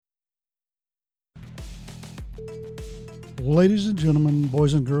Ladies and gentlemen,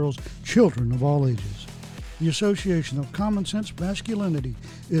 boys and girls, children of all ages, the Association of Common Sense Masculinity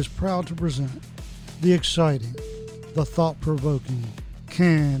is proud to present the exciting, the thought-provoking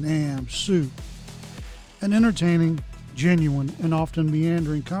Can-Am Soup, an entertaining, genuine, and often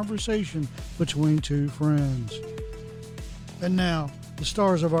meandering conversation between two friends. And now, the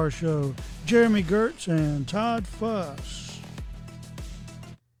stars of our show, Jeremy Gertz and Todd Fuss.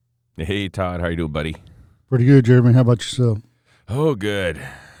 Hey, Todd. How you doing, buddy? Pretty good, Jeremy. How about yourself? Oh, good.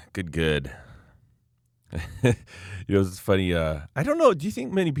 Good. It's funny. I don't know. Do you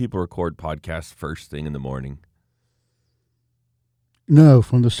think many people record podcasts first thing in the morning? No,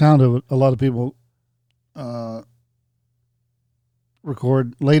 from the sound of it, a lot of people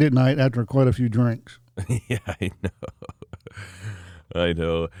record late at night after quite a few drinks. Yeah, I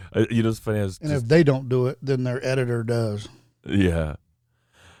know. It's funny. If they don't do it, then their editor does. Yeah.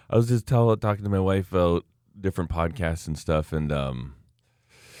 I was just talking to my wife about different podcasts and stuff, and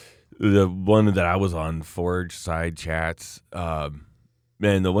the one that I was on, Forge Side Chats,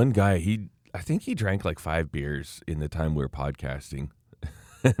 man, the one guy, I think he drank like 5 beers in the time we were podcasting.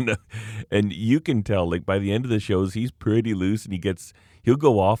 And you can tell, like, by the end of the shows, he's pretty loose, and he'll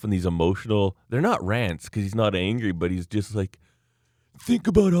go off in these emotional, they're not rants because he's not angry, but he's just like, think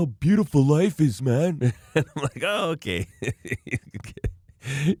about how beautiful life is, man. And I'm like, oh, okay.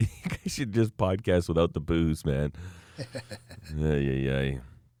 You guys should just podcast without the booze, man. Yeah.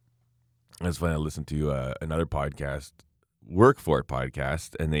 That's when I listened to another podcast, Work For It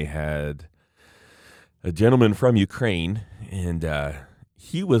podcast, and they had a gentleman from Ukraine, and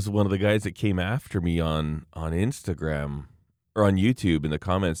he was one of the guys that came after me on Instagram or on YouTube in the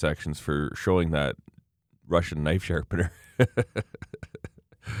comment sections for showing that Russian knife sharpener.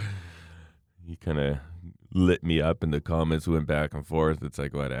 He kind of lit me up in the comments, went back and forth. It's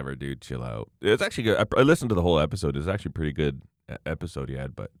like, whatever, dude, chill out. It's actually good. I listened to the whole episode. It's actually a pretty good episode he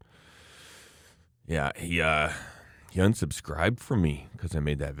had, but yeah, he unsubscribed from me because I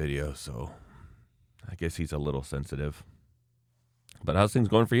made that video, so I guess he's a little sensitive. But how's things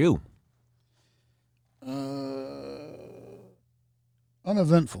going for you?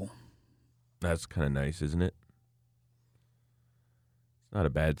 Uneventful. That's kind of nice, isn't it? It's not a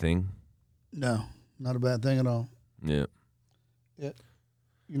bad thing. No, not a bad thing at all. Yeah. Yeah.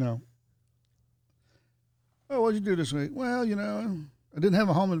 Oh, what'd you do this week? Well, I didn't have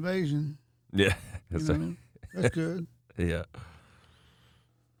a home invasion. Yeah. That's That's good. Yeah.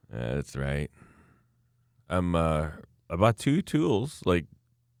 That's right. I bought 2 tools, like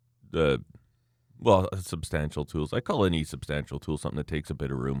substantial tools. I call any substantial tool something that takes a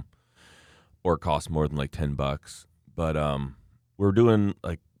bit of room or costs more than like $10. But we're doing,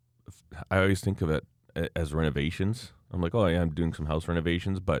 like, I always think of it as renovations. I'm like, oh yeah, I'm doing some house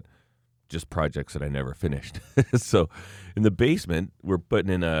renovations, but just projects that I never finished. So in the basement, we're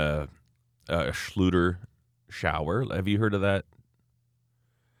putting in a Schluter shower. Have you heard of that?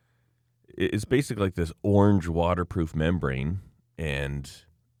 It's basically like this orange waterproof membrane, and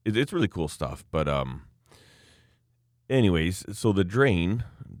it's really cool stuff. But anyways, so the drain,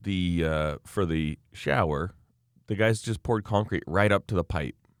 for the shower, the guys just poured concrete right up to the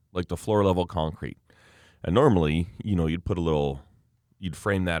pipe, like the floor level concrete. And normally, you'd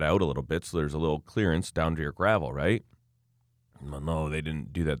frame that out a little bit so there's a little clearance down to your gravel, right? Well, no, they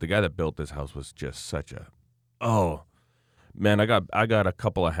didn't do that. The guy that built this house was just such oh, man, I got a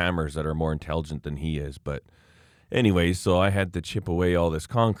couple of hammers that are more intelligent than he is. But anyways, so I had to chip away all this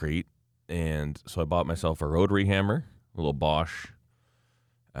concrete, and so I bought myself a rotary hammer, a little Bosch,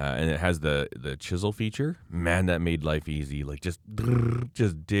 and it has the chisel feature. Man, that made life easy. Like, just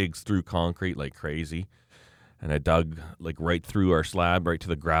digs through concrete like crazy. And I dug like right through our slab, right to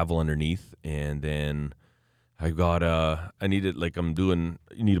the gravel underneath, and then I got you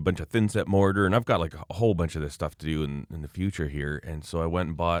need a bunch of thin set mortar, and I've got like a whole bunch of this stuff to do in the future here. And so I went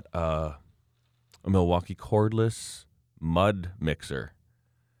and bought a Milwaukee cordless mud mixer.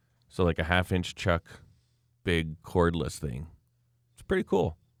 So like a 1/2-inch chuck, big cordless thing. It's pretty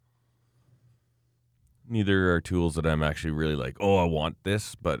cool. Neither are tools that I'm actually really like, oh, I want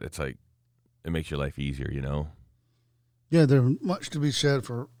this, but it's like, it makes your life easier, Yeah, there's much to be said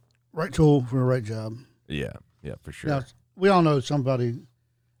for right tool for the right job. Yeah, for sure. Now, we all know somebody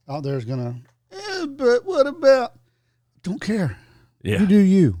out there is going to, but what about? Don't care. Yeah. You do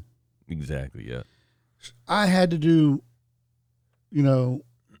you. Exactly, yeah. I had to do, a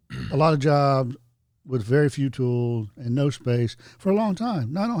lot of jobs with very few tools and no space for a long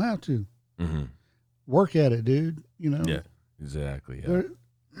time. Now I don't have to. Mm-hmm. Work at it, dude. Yeah, exactly, yeah.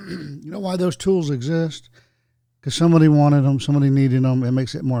 You know why those tools exist? Because somebody wanted them, somebody needed them. It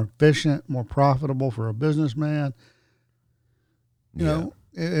makes it more efficient, more profitable for a businessman. You know,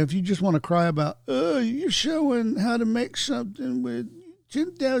 if you just want to cry about, oh, you're showing how to make something with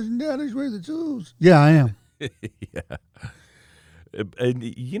 $10,000 worth of tools. Yeah, I am. Yeah. And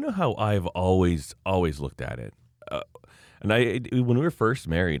you know how I've always looked at it. And when we were first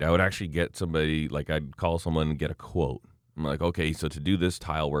married, I would actually get somebody, like I'd call someone and get a quote. I'm like, okay, so to do this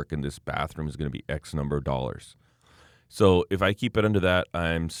tile work in this bathroom is going to be X number of dollars. So if I keep it under that,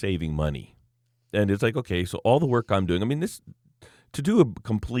 I'm saving money. And it's like, okay, so all the work I'm doing, I mean, to do a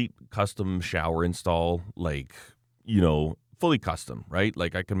complete custom shower install, like, fully custom, right?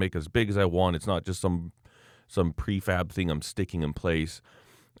 Like I can make as big as I want. It's not just some prefab thing I'm sticking in place.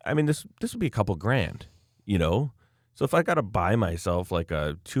 I mean, this would be a couple grand, So if I got to buy myself like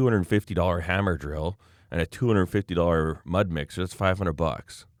a $250 hammer drill and a $250 mud mixer, that's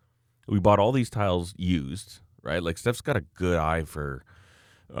 $500. We bought all these tiles used, right? Like Steph's got a good eye for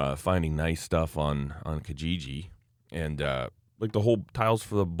finding nice stuff on Kijiji, and like the whole tiles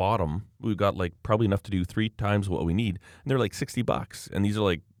for the bottom, we've got like probably enough to do 3 times what we need, and they're like $60. And these are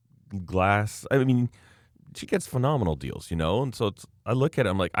like glass. I mean, she gets phenomenal deals, And so I look at it,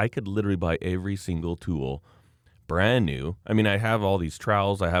 I'm like, I could literally buy every single tool brand new. I mean, I have all these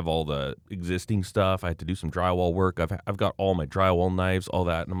trowels, I have all the existing stuff. I had to do some drywall work. I've got all my drywall knives, all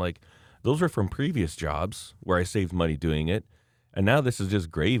that, and I'm like, those are from previous jobs where I saved money doing it, and now this is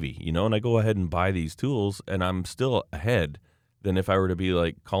just gravy, And I go ahead and buy these tools, and I'm still ahead than if I were to be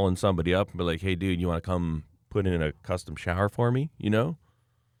like calling somebody up and be like, hey, dude, you want to come put in a custom shower for me?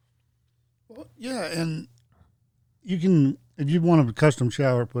 Well, yeah, and you can, if you want a custom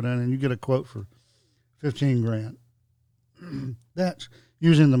shower put in and you get a quote for $15,000, that's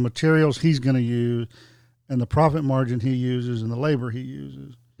using the materials he's going to use and the profit margin he uses and the labor he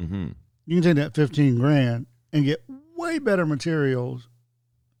uses. Mm-hmm. You can take that $15,000 and get way better materials.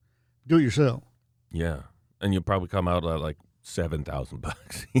 Do it yourself. Yeah, and you'll probably come out at like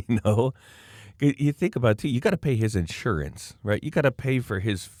 $7,000. You think about it too. You got to pay his insurance, right? You got to pay for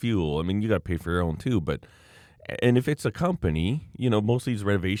his fuel. I mean, you got to pay for your own too. And if it's a company, most of these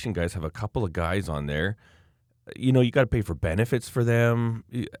renovation guys have a couple of guys on there. You got to pay for benefits for them,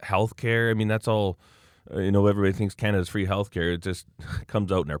 healthcare. I mean, that's all. Everybody thinks Canada's free healthcare. It just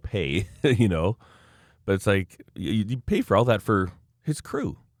comes out in their pay, But it's like you pay for all that for his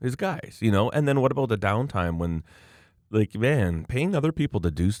crew, his guys, And then what about the downtime when, like, man, paying other people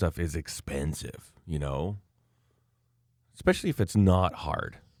to do stuff is expensive, Especially if it's not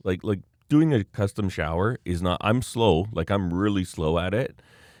hard. Like doing a custom shower is not. I'm slow. Like I'm really slow at it,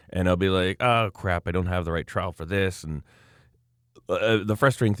 and I'll be like, oh crap, I don't have the right trowel for this, and the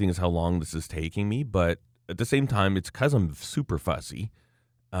frustrating thing is how long this is taking me. But at the same time, it's because I'm super fussy.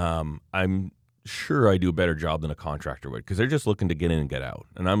 I'm sure I do a better job than a contractor would because they're just looking to get in and get out.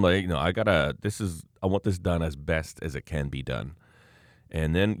 And I'm like, I want this done as best as it can be done.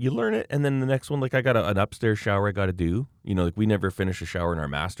 And then you learn it. And then the next one, like I got an upstairs shower I got to do. Like we never finish a shower in our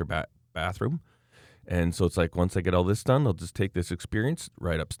master bathroom. And so it's like, once I get all this done, I'll just take this experience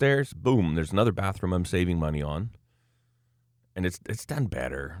right upstairs. Boom, there's another bathroom I'm saving money on. And it's done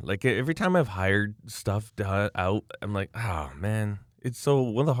better. Like every time I've hired stuff out, I'm like, oh man. It's so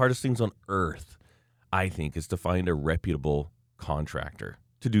one of the hardest things on earth, I think, is to find a reputable contractor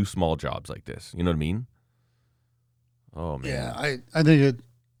to do small jobs like this. You know what I mean? Oh, man. Yeah, I think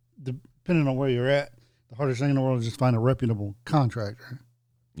depending on where you're at, the hardest thing in the world is just find a reputable contractor.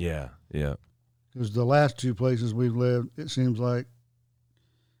 Yeah. Because the last 2 places we've lived, it seems like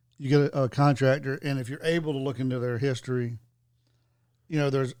you get a contractor, and if you're able to look into their history,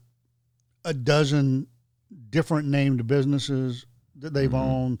 there's a dozen different named businesses that they've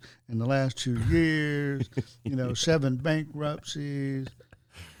owned in the last 2 years, 7 bankruptcies,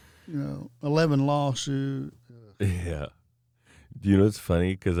 11 lawsuits. Yeah. It's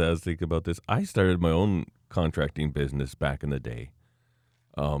funny because I was thinking about this. I started my own contracting business back in the day.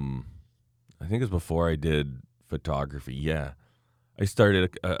 I think it was before I did photography. Yeah. I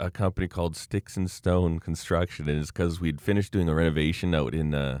started a company called Sticks and Stone Construction, and it's because we'd finished doing a renovation out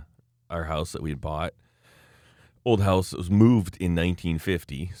in our house that we had bought. Old house. It was moved in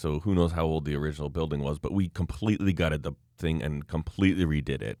 1950, so who knows how old the original building was, but we completely gutted the thing and completely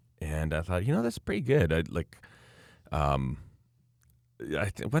redid it. And I thought, that's pretty good. What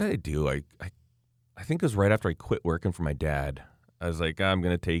did I do? I think it was right after I quit working for my dad. I was like, I'm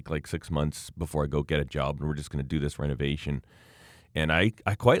going to take like 6 months before I go get a job, and we're just going to do this renovation. And I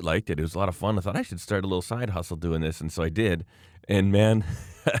quite liked it. It was a lot of fun. I thought I should start a little side hustle doing this, and so I did. And man,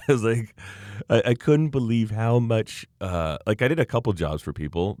 I was like, I couldn't believe how much, like I did a couple jobs for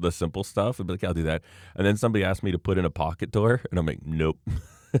people, the simple stuff. I'd be like, I'll do that. And then somebody asked me to put in a pocket door, and I'm like, nope.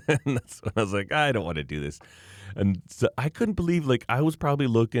 And that's when I was like, I don't want to do this. And so I couldn't believe, like, I was probably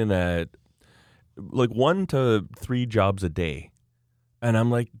looking at like 1 to 3 jobs a day. And I'm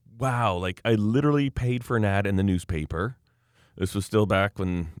like, wow, like I literally paid for an ad in the newspaper. This was still back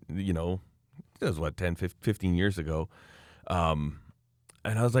when, it was what, 10, 15 years ago. Um,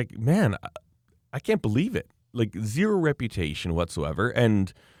 and I was like, man, I can't believe it. Like zero reputation whatsoever.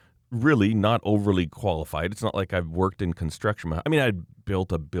 And really not overly qualified. It's not like I've worked in construction. I mean, I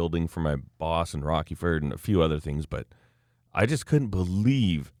built a building for my boss in Rockyford and a few other things, but I just couldn't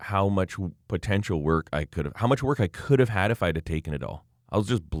believe how much potential work how much work I could have had if I'd have taken it all. I was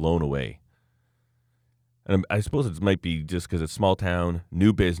just blown away. And I suppose it might be just because it's small town,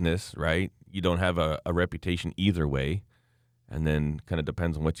 new business, right? You don't have a reputation either way. And then kind of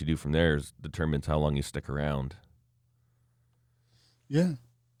depends on what you do from there determines how long you stick around. Yeah.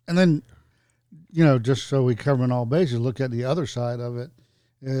 And then, just so we cover all bases, look at the other side of it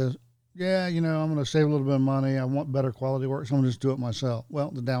is, I'm going to save a little bit of money. I want better quality work, so I'm going to just do it myself.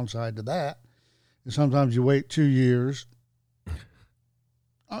 Well, the downside to that is sometimes you wait 2 years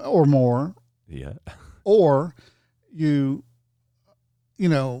or more. Yeah. Or you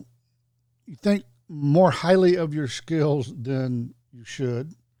think more highly of your skills than you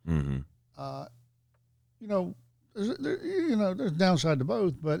should. Mm-hmm. There's downside to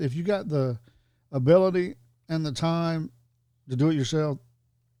both, but if you got the ability and the time to do it yourself,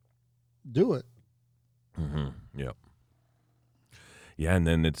 do it. Mm-hmm. Yep. Yeah, and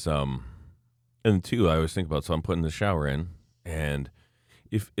then it's and two, I always think about, so I'm putting the shower in, and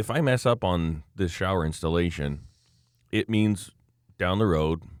if I mess up on this shower installation, it means down the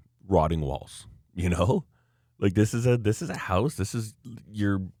road rotting walls. Like this is a house. This is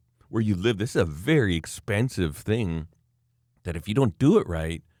where you live. This is a very expensive thing that if you don't do it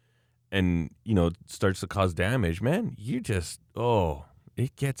right, and it starts to cause damage, man,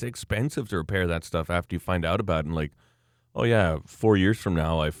 it gets expensive to repair that stuff after you find out about it. And like, oh yeah, 4 years from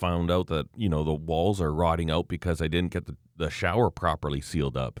now, I found out that, the walls are rotting out because I didn't get the shower properly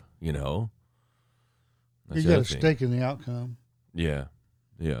sealed up, You got a stake in the outcome. Yeah.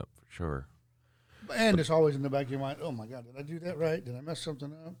 Yeah, for sure. And it's always in the back of your mind, oh my God, did I do that right? Did I mess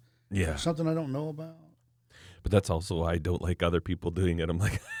something up? Yeah. Something I don't know about? But that's also why I don't like other people doing it. I'm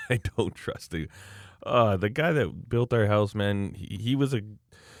like, I don't trust you. The guy that built our house, man, he was a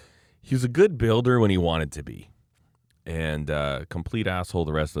good builder when he wanted to be, and complete asshole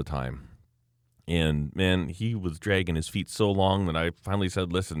the rest of the time. And man, he was dragging his feet so long that I finally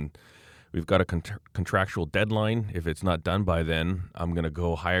said, "Listen, we've got a contractual deadline. If it's not done by then, I'm gonna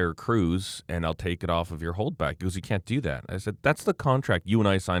go hire crews and I'll take it off of your holdback." Because you can't do that. I said, "That's the contract you and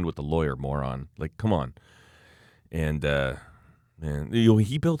I signed with the lawyer, moron. Like, come on." And man,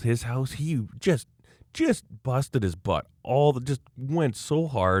 he built his house. He just busted his butt. Just went so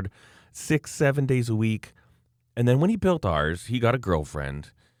hard, 6-7 days a week. And then when he built ours, he got a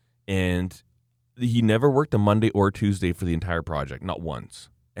girlfriend, and he never worked a Monday or Tuesday for the entire project, not once.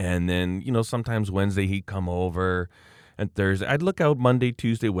 And then, sometimes Wednesday he'd come over, and Thursday I'd look out Monday,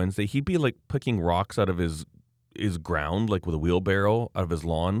 Tuesday, Wednesday. He'd be like picking rocks out of his ground, like with a wheelbarrow out of his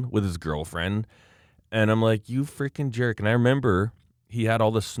lawn with his girlfriend. And I'm like, you freaking jerk. And I remember he had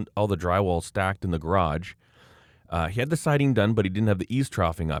all the drywall stacked in the garage. He had the siding done, but he didn't have the eaves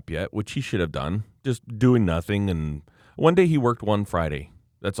troughing up yet, which he should have done, just doing nothing. And one day he worked one Friday.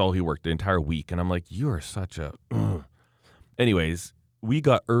 That's all he worked the entire week. And I'm like, you are such a... Anyways, we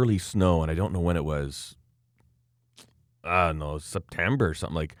got early snow, and I don't know when it was. September or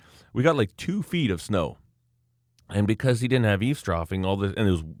something. Like, we got like 2 feet of snow. And because he didn't have eaves troughing, and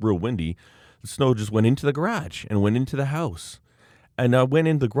it was real windy, the snow just went into the garage and went into the house. And I went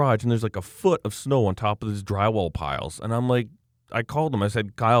into the garage, and there's like a foot of snow on top of these drywall piles. And I'm like, I called him. I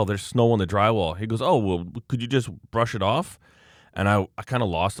said, Kyle, there's snow on the drywall. He goes, oh, well, could you just brush it off? And I kind of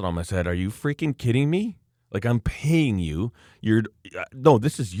lost it on him. I said, are you freaking kidding me? Like, I'm paying you. No,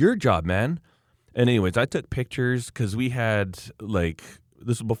 this is your job, man. And anyways, I took pictures because we had, like,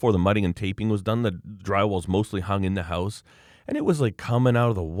 this was before the mudding and taping was done. The drywall's mostly hung in the house. And it was, like, coming out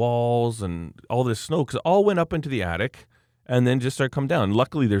of the walls and all this snow because it all went up into the attic and then just started coming down.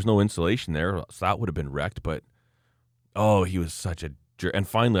 Luckily, there's no insulation there, so that would have been wrecked. But, he was such a jerk. And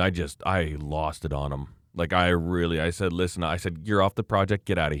finally, I lost it on him. Like, I said, listen, you're off the project,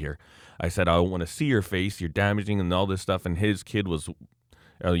 get out of here. I said, I don't want to see your face, you're damaging and all this stuff. And his kid was,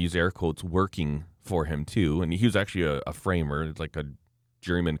 I'll use air quotes, working for him too. And he was actually a framer, it's like a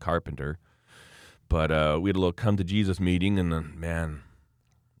journeyman carpenter. But we had a little come to Jesus meeting, and then, man,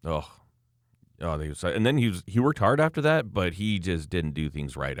 and then he worked hard after that, but he just didn't do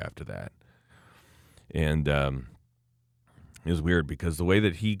things right after that. And it was weird because the way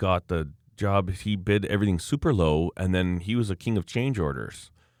that he got the job, he bid everything super low, and then he was a king of change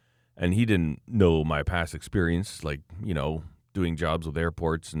orders. And he didn't know my past experience, like, doing jobs with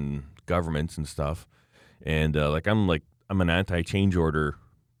airports and governments and stuff. And I'm an anti-change order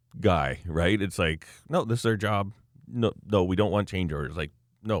guy, right? It's like, no, this is our job. No, we don't want change orders. Like,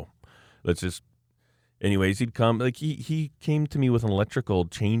 no, let's just. Anyways, he'd come, like he came to me with an electrical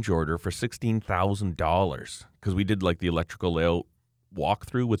change order for $16,000 because we did like the electrical layout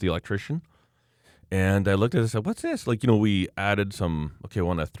walkthrough with the electrician. And I looked at it and said, what's this? Like, we added I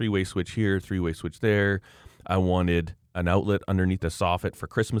want a 3-way switch here, 3-way switch there. I wanted an outlet underneath the soffit for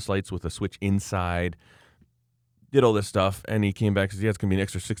Christmas lights with a switch inside. Did all this stuff. And he came back and said, yeah, it's going to be an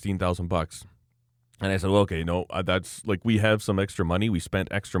extra $16,000. And I said, well, okay, no, that's like, we have some extra money. We spent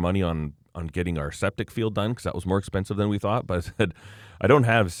extra money on getting our septic field done because that was more expensive than we thought. But I said, I don't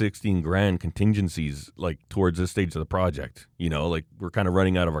have 16 grand contingencies like towards this stage of the project. Like we're kind of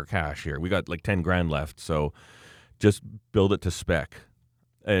running out of our cash here. We got like 10 grand left. So just build it to spec.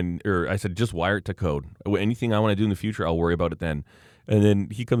 Or I said, just wire it to code. Anything I want to do in the future, I'll worry about it then. And then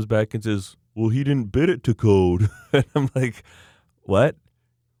he comes back and says, well, he didn't bid it to code. And I'm like, what?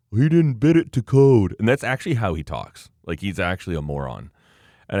 He didn't bid it to code. And that's actually how he talks. Like he's actually a moron.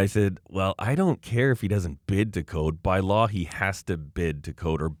 And I said, well, I don't care if he doesn't bid to code. By law, he has to bid to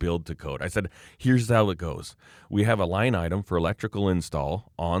code or build to code. I said, here's how it goes. We have a line item for electrical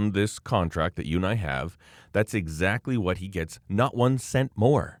install on this contract that you and I have. That's exactly what he gets, not 1 cent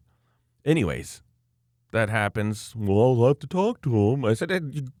more. Anyways, that happens. Well, I'll have to talk to him. I said, hey,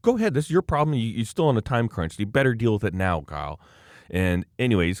 go ahead. This is your problem. You're still on a time crunch. You better deal with it now, Kyle. And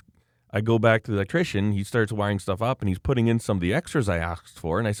anyways, I go back to the electrician. He starts wiring stuff up, and he's putting in some of the extras I asked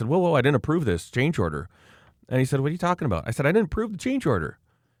for. And I said, whoa, I didn't approve this change order. And he said, what are you talking about? I said, I didn't approve the change order.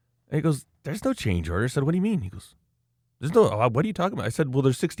 And he goes, there's no change order. I said, what do you mean? He goes, there's no, what are you talking about? I said, well,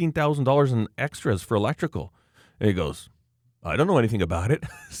 there's $16,000 in extras for electrical. And he goes, I don't know anything about it.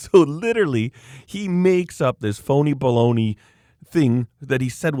 So literally, he makes up this phony baloney thing that he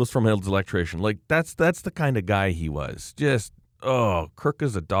said was from his electrician. Like, that's the kind of guy he was. Just, Kirk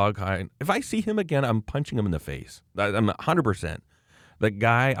is a dog hide. If I see him again, I'm punching him in the face. I'm 100%. That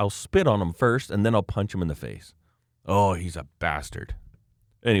guy, I'll spit on him first, and then I'll punch him in the face. Oh, he's a bastard.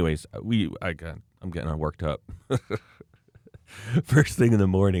 Anyways, I'm getting worked up. First thing in the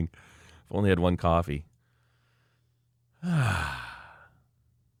morning. I've only had one coffee.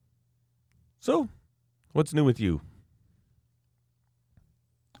 So, what's new with you?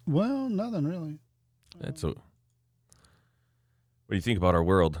 Well, nothing really. What do you think about our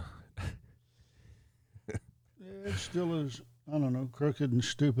world? It still is, I don't know, crooked and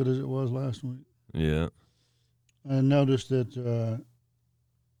stupid as it was last week. Yeah. I noticed that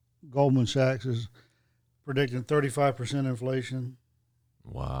Goldman Sachs is predicting 35% inflation.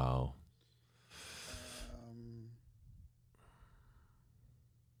 Wow.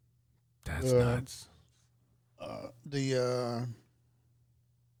 That's nuts.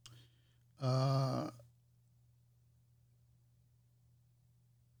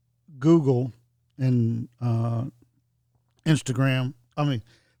 Google and Instagram,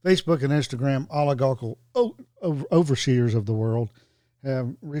 Facebook and Instagram oligarchical overseers of the world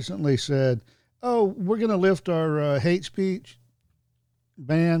have recently said, we're going to lift our hate speech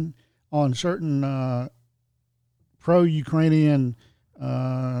ban on certain pro-Ukrainian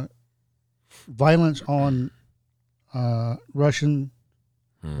violence on Russian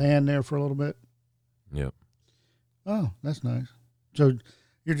land there for a little bit. Yep. Oh, that's nice. So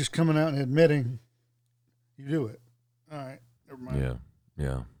you're just coming out and admitting you do it. All right. Never mind.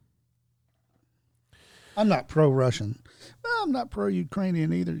 Yeah. I'm not pro-Russian. Well, I'm not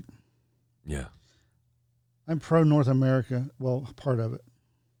pro-Ukrainian either. Yeah. I'm pro-North America. Well, part of it.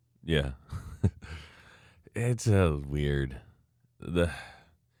 Yeah. It's weird.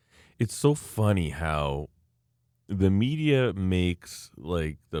 It's so funny how the media makes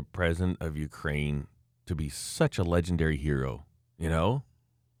like the president of Ukraine to be such a legendary hero, you know?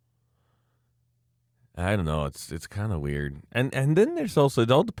 I don't know. It's kind of weird. And then there's also,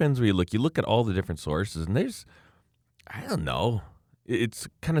 it all depends where you look. You look at all the different sources, and there's, I don't know. It's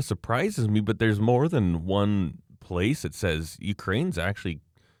kind of surprises me, but there's more than one place that says Ukraine's actually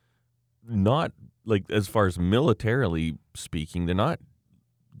not, like, as far as militarily speaking, they're not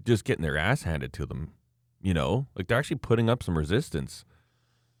just getting their ass handed to them, you know? Like, they're actually putting up some resistance.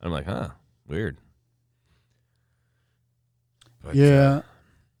 I'm like, weird. But, yeah.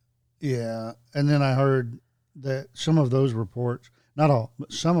 Yeah. And then I heard that some of those reports, not all,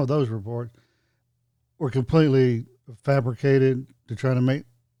 but some of those reports were completely fabricated to try to make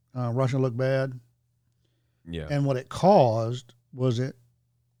Russia look bad. Yeah. And what it caused was it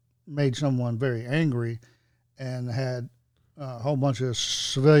made someone very angry and had a whole bunch of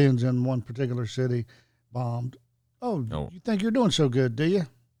civilians in one particular city bombed. Oh, Oh. you think you're doing so good, do you?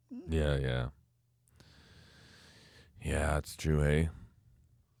 Yeah. Yeah, it's true, hey?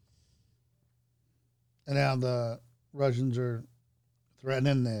 And now the Russians are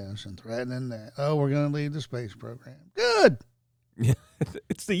threatening this and threatening that. Oh, we're going to leave the space program. Good. Yeah,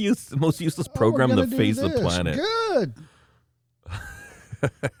 it's the most useless Oh, we're program on the gonna do face of the this. planet. Good.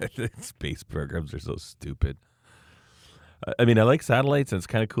 Space programs are so stupid. I mean, I like satellites, and it's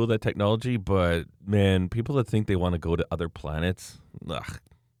kind of cool, that technology, but, man, people that think they want to go to other planets,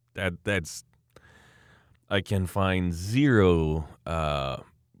 that's... I can find zero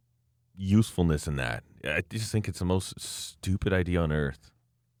usefulness in that. I just think it's the most stupid idea on Earth.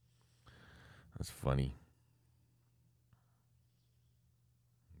 That's funny.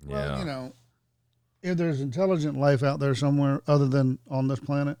 Well, Yeah. if there's intelligent life out there somewhere other than on this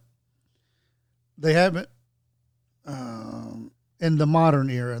planet, they haven't, in the modern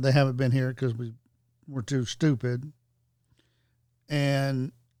era, they haven't been here because we're too stupid.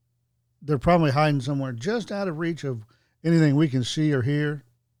 And they're probably hiding somewhere just out of reach of anything we can see or hear.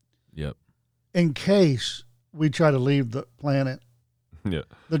 Yep. In case we try to leave the planet, Yeah.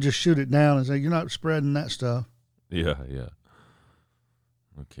 they'll just shoot it down and say, "You're not spreading that stuff." Yeah.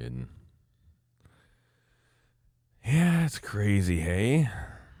 No kidding. Yeah, it's crazy, hey?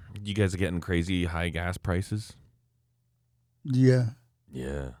 You guys are getting crazy high gas prices? Yeah.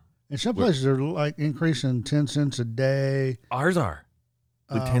 Yeah. And some places are like increasing 10 cents a day. Ours are.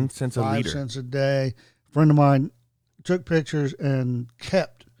 Like 10 cents a 5 liter. cents a day. A friend of mine took pictures and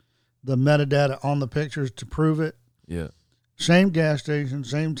kept the metadata on the pictures to prove it. Yeah. Same gas station,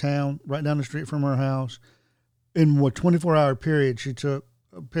 same town, right down the street from her house. In a 24-hour period, she took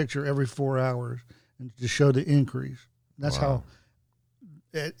a picture every 4 hours and to show the increase. That's Wow.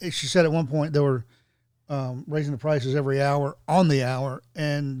 how. She said at one point they were raising the prices every hour on the hour,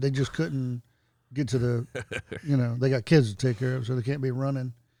 and they just couldn't get to the, they got kids to take care of, so they can't be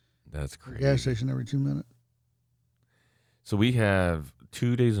running That's the crazy. gas station every 2 minutes. So we have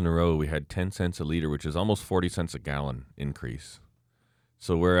 2 days in a row, we had 10 cents a liter, which is almost 40 cents a gallon increase.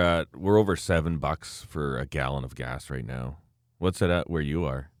 So we're over $7 for a gallon of gas right now. What's it at where you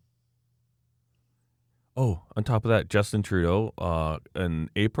are? Oh, on top of that, Justin Trudeau in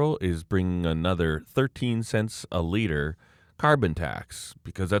April is bringing another 13 cents a liter carbon tax,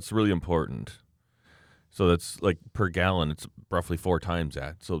 because that's really important. So that's like per gallon, it's roughly 4 times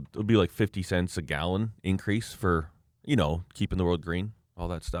that. So it'll be like 50 cents a gallon increase for, keeping the world green, all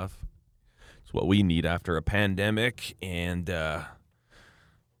that stuff. It's what we need after a pandemic and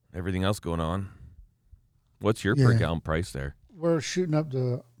everything else going on. What's your per gallon price there? We're shooting up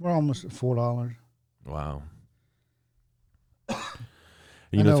we're almost at $4. Wow. I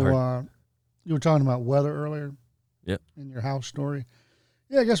It's know hard. you were talking about weather earlier. Yep. In your house story.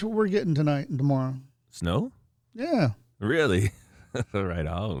 Yeah, guess what we're getting tonight and tomorrow? Snow? Yeah. Really? Right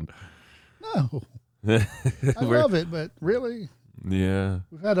on. No. I love it, but really, Yeah.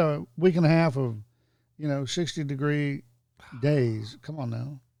 we've had a week and a half of, 60-degree days. Come on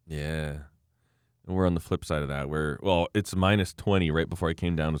now. Yeah. And we're on the flip side of that. It's minus 20. Right before I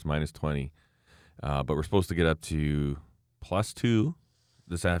came down, it was minus 20. But we're supposed to get up to +2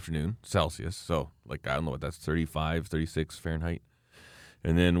 this afternoon, Celsius. So, I don't know what that's, 35, 36 Fahrenheit.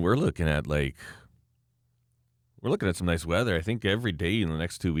 And then we're looking at some nice weather. I think every day in the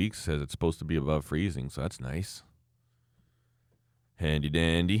next 2 weeks says it's supposed to be above freezing. So that's nice. Handy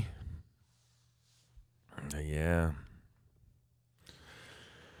dandy. Yeah.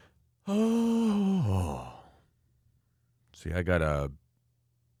 Oh. See,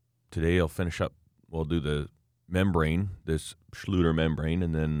 today I'll finish up, we'll do the membrane, this Schluter membrane,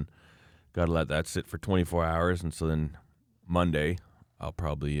 and then got to let that sit for 24 hours. And so then Monday, I'll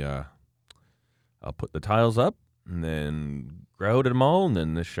probably, I'll put the tiles up and then grout them all, and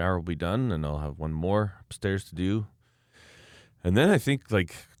then the shower will be done, and I'll have one more upstairs to do. And then I think,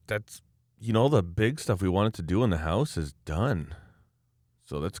 that's, the big stuff we wanted to do in the house is done.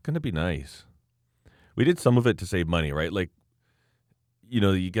 So that's going to be nice. We did some of it to save money, right?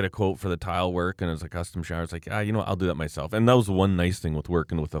 You get a quote for the tile work, and it's a custom shower. It's I'll do that myself. And that was one nice thing with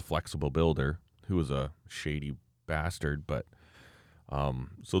working with a flexible builder who was a shady bastard. But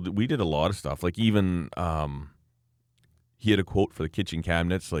we did a lot of stuff. Even he had a quote for the kitchen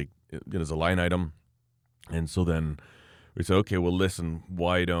cabinets, as a line item. And so then we said, okay, well, listen,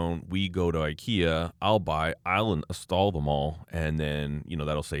 why don't we go to IKEA? I'll install them all, and then,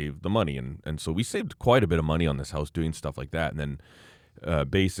 that'll save the money. And so we saved quite a bit of money on this house doing stuff like that. And then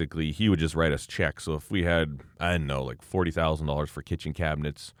basically he would just write us checks. So if we had, I don't know, $40,000 for kitchen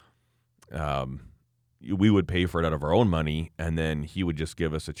cabinets, we would pay for it out of our own money, and then he would just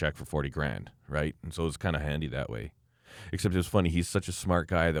give us a check for 40 grand, right? And so it was kind of handy that way. Except it was funny. He's such a smart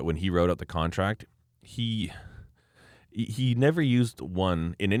guy that when he wrote out the contract, he never used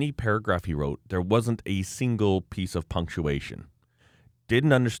one in any paragraph he wrote. There wasn't a single piece of punctuation.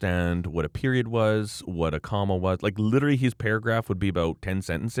 Didn't understand what a period was, what a comma was. Like literally his paragraph would be about 10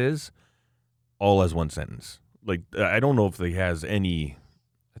 sentences, all as one sentence. Like I don't know if he has any,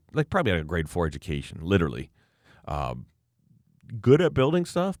 like probably had a grade 4 education, literally. Good at building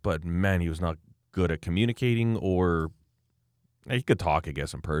stuff, but man, he was not good at communicating, or he could talk, I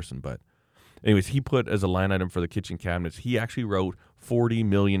guess, in person, but anyways, he put as a line item for the kitchen cabinets, he actually wrote $40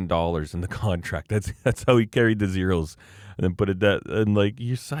 million in the contract. That's how he carried the zeros, and then put it that. And like,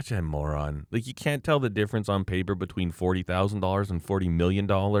 you're such a moron. Like, you can't tell the difference on paper between $40,000 and $40 million.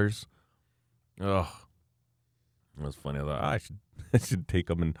 Ugh, that was funny. I thought I should take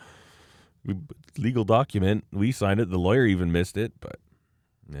them and legal document. We signed it. The lawyer even missed it, but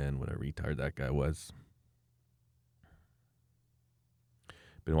man, what a retard that guy was.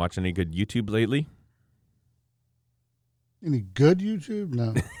 Been watching any good YouTube lately? Any good YouTube?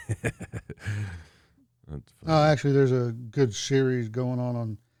 No. Actually, there's a good series going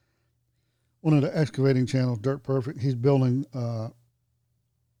on one of the excavating channels, Dirt Perfect. He's building a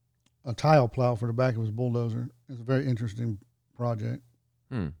tile plow for the back of his bulldozer. It's a very interesting project.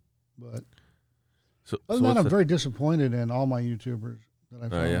 But other than that, I'm very disappointed in all my YouTubers that I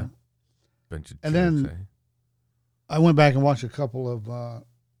follow. Yeah. And then I went back and watched a couple of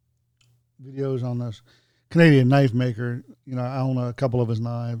videos on this Canadian knife maker. You know, I own a couple of his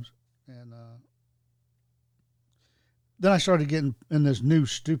knives. And then I started getting in this new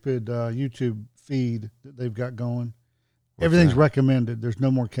stupid YouTube feed that they've got going. What's Everything's that? recommended. There's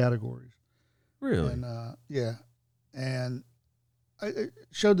no more categories. Really? And yeah. And I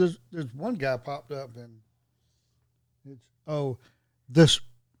showed there's one guy popped up, and it's this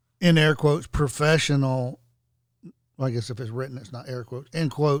in air quotes professional. Well, I guess if it's written, it's not air quotes. In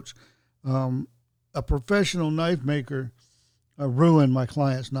quotes, a professional knife maker ruined my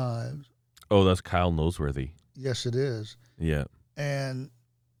client's knives. Oh, that's Kyle Noseworthy. Yes, it is. Yeah. And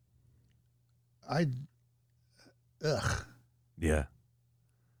Yeah.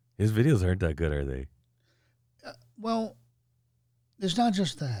 His videos aren't that good, are they? Well, it's not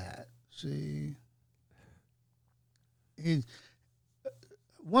just that. See,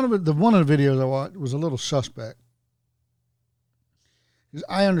 one of the videos I watched was a little suspect. Because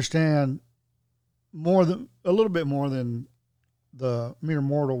I understand a little bit more than the mere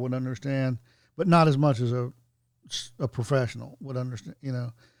mortal would understand, but not as much as a professional would understand. You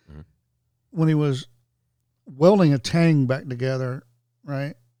know, when he was welding a tang back together,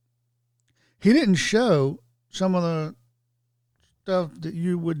 right? He didn't show some of the stuff that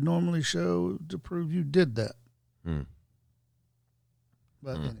you would normally show to prove you did that.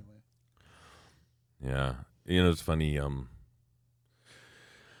 But anyway. Yeah. You know, it's funny.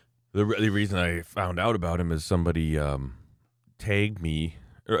 The reason I found out about him is somebody tagged me.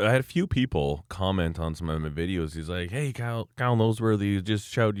 Or I had a few people comment on some of my videos. He's like, "Hey, Kyle Noseworthy, just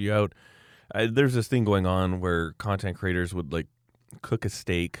shouted you out." There's this thing going on where content creators would like cook a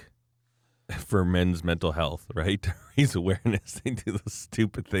steak for men's mental health, right? Raise awareness. They do those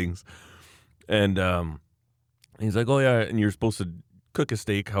stupid things. And he's like, "Oh, yeah, and you're supposed to cook a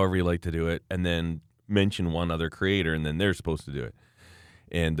steak however you like to do it, and then mention one other creator, and then they're supposed to do it."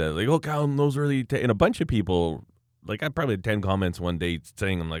 And like, "Oh, Kyle Noseworthy," and a bunch of people, like I probably had 10 comments one day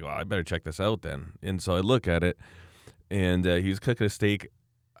saying, I'm like, "Oh, I better check this out then." And so I look at it, and he was cooking a steak.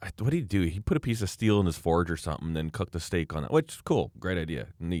 What did he do? He put a piece of steel in his forge or something, and then cooked the steak on it, which is cool. Great idea.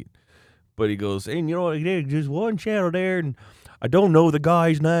 Neat. But he goes, "And you know what he did? Just one channel there, and I don't know the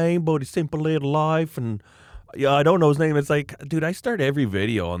guy's name, but it's Simple Little Life, and yeah, I don't know his name." It's like, dude, I start every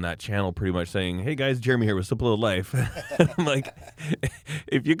video on that channel pretty much saying, "Hey guys, Jeremy here with Simple Little Life." I'm like,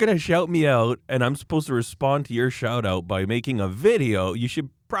 if you're going to shout me out and I'm supposed to respond to your shout out by making a video, you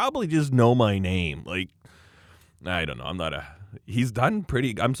should probably just know my name. Like, I don't know. He's done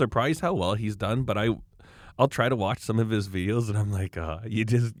I'm surprised how well he's done, but I'll try to watch some of his videos and I'm like, you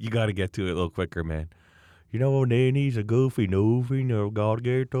got to get to it a little quicker, man. You know, and then he's a goofy nosy, gotta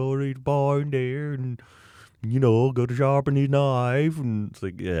get to his bar in there and, go to sharpen his knife. And it's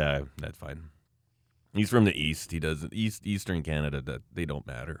like, yeah, that's fine. He's from the East. He does Eastern Canada. That they don't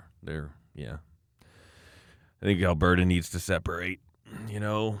matter. I think Alberta needs to separate,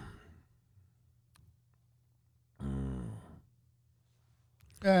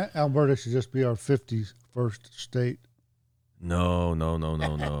 Alberta should just be our 51st state. No.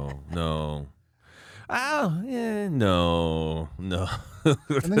 Oh, yeah, no.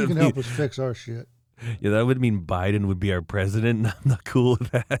 And then you can help us fix our shit. Yeah, that would mean Biden would be our president, and I'm not cool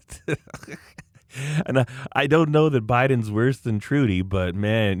with that. And I don't know that Biden's worse than Trudy, but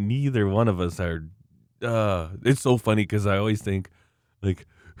man, neither one of us are. It's so funny because I always think, like,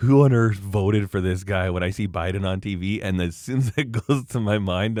 who on earth voted for this guy when I see Biden on TV? And as soon as it goes to my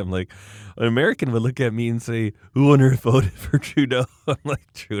mind, I'm like, an American would look at me and say, who on earth voted for Trudeau? I'm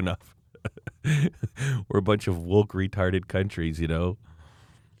like, true enough. We're a bunch of woke, retarded countries, you know?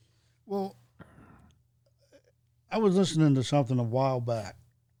 Well, I was listening to something a while back,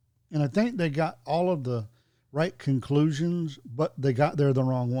 and I think they got all of the right conclusions, but they got there the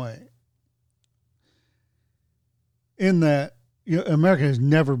wrong way. In that, America has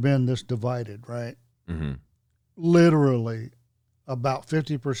never been this divided, right? Mm-hmm. Literally, about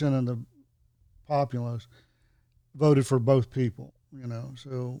 50% of the populace voted for both people,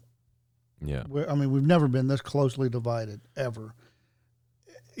 So, yeah, we've never been this closely divided, ever.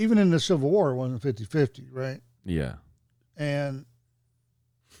 Even in the Civil War, it wasn't 50-50, right? yeah. And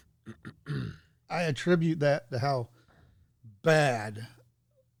I attribute that to how bad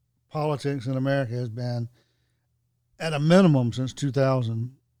politics in America has been at a minimum since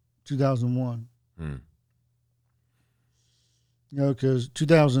 2001. Because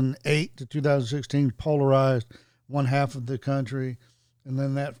 2008 to 2016 polarized one half of the country. And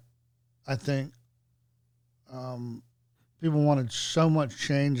then that, I think, people wanted so much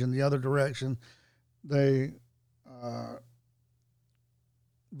change in the other direction. They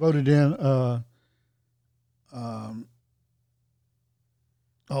voted in,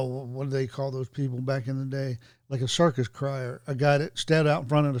 what do they call those people back in the day? Like a circus crier, a guy that stepped out in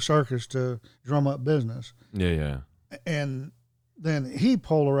front of the circus to drum up business. Yeah. And then he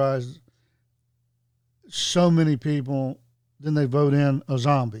polarized so many people, then they vote in a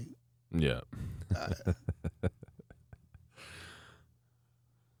zombie. Yeah.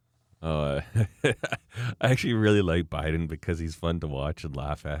 I actually really like Biden because he's fun to watch and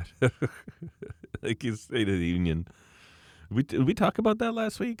laugh at. Like his State of the Union. Did we talk about that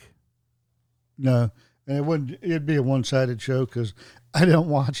last week? No, and it'd be a one-sided show because I don't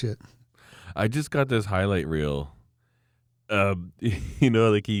watch it. I just got this highlight reel.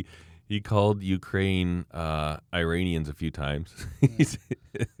 Like he called Ukraine Iranians a few times.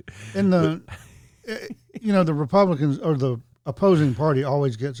 And the Republicans or the opposing party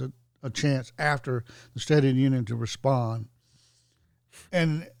always gets a chance after the State of the Union to respond.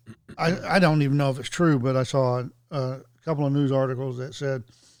 And I don't even know if it's true, but I saw a couple of news articles that said,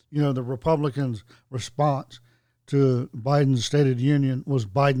 the Republicans' response to Biden's State of the Union was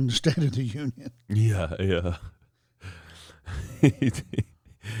Biden's State of the Union. Yeah.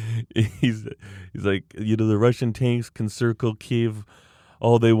 He's like, the Russian tanks can circle Kiev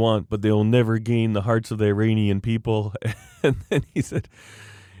all they want, but they'll never gain the hearts of the Iranian people. And then he said,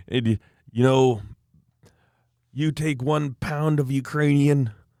 you take 1 pound of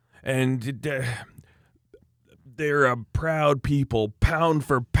Ukrainian and they're a proud people. Pound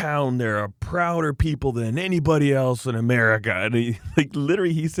for pound, they're a prouder people than anybody else in America. And he,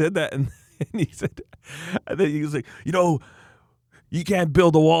 literally, he said that. And he said, and then he was like, you can't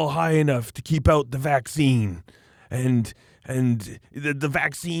build a wall high enough to keep out the vaccine. And the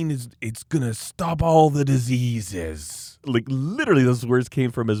vaccine it's going to stop all the diseases. Literally, those words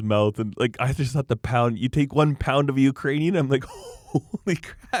came from his mouth. And, I just thought you take 1 pound of Ukrainian. I'm like, holy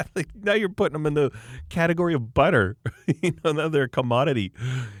crap. Now you're putting them in the category of butter. Now they're a commodity.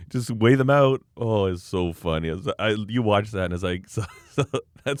 Just weigh them out. Oh, it's so funny. You watch that and it's like, so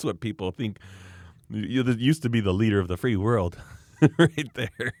that's what people think. You used to be the leader of the free world. Right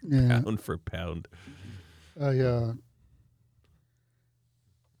there. Yeah. Pound for pound.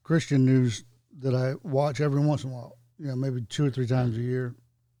 Christian news that I watch every once in a while, maybe 2 or 3 times a year.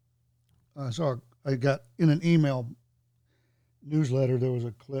 I got in an email newsletter, there was a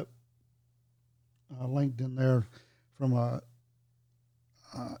clip linked in there from a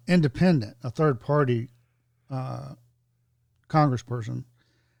independent, a third party congressperson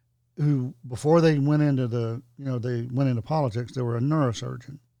who, before they went into they went into politics, they were a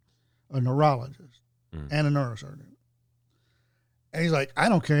neurosurgeon, a neurologist, and a neurosurgeon. And he's like, I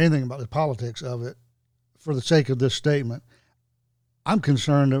don't care anything about the politics of it for the sake of this statement. I'm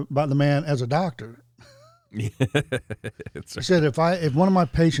concerned about the man as a doctor. Yeah, he said, if one of my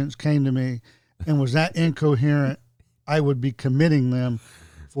patients came to me and was that incoherent, I would be committing them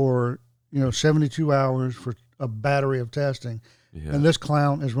for 72 hours for a battery of testing. Yeah. And this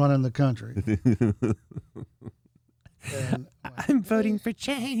clown is running the country. And I'm voting for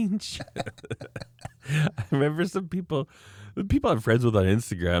change. I remember some people I'm friends with on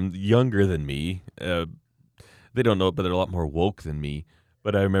Instagram, younger than me, they don't know it, but they're a lot more woke than me.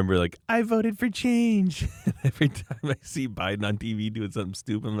 But I remember, like, I voted for change. Every time I see Biden on TV doing something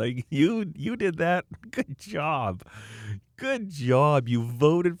stupid, I'm like, you did that. Good job. Good job. You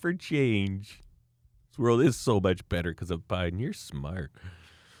voted for change. This world is so much better because of Biden. You're smart.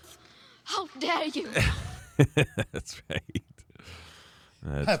 How dare you? That's right.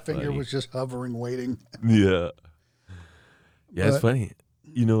 That's That finger funny. was just hovering, waiting. Yeah. Yeah, it's But- funny.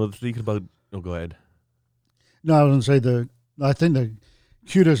 You know, thinking about. Oh, go ahead. No, I was going to say I think the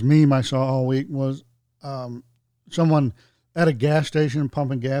cutest meme I saw all week was someone at a gas station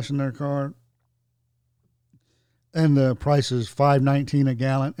pumping gas in their car, and the price is $5.19 a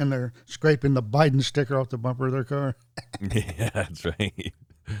gallon, and they're scraping the Biden sticker off the bumper of their car. Yeah, that's right.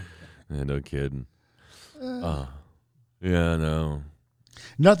 Yeah, no kidding. Yeah, no.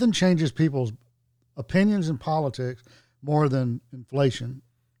 Nothing changes people's opinions in politics more than inflation.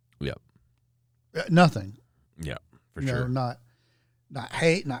 Yeah, Nothing. yeah, for You know, sure. not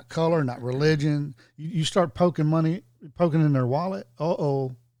hate, not color, not religion. You start poking in their wallet.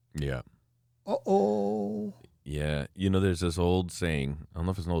 Yeah. Yeah, you know, there's this old saying. I don't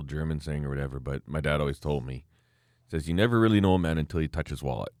know if it's an old German saying or whatever, but my dad always told me. He says, you never really know a man until you touch his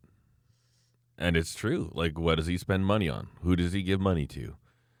wallet. And it's true. Like, what does he spend money on? Who does he give money to?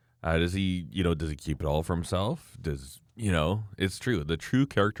 Does he keep it all for himself? It's true. The true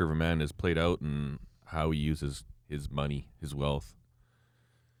character of a man is played out in how he uses his money, his wealth.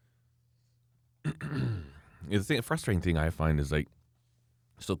 The frustrating thing I find is, like,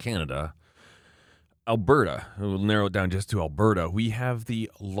 so Canada, Alberta, we'll narrow it down just to Alberta. We have the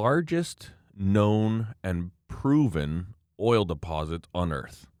largest known and proven oil deposit on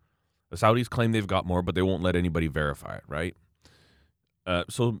Earth. The Saudis claim they've got more, but they won't let anybody verify it, right?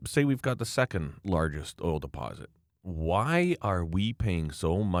 So say we've got the second largest oil deposit. Why are we paying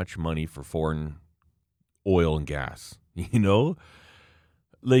so much money for foreign oil and gas? You know?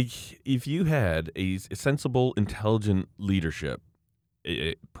 Like, if you had a sensible, intelligent leadership,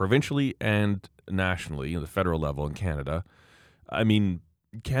 provincially and nationally, the federal level in Canada, I mean,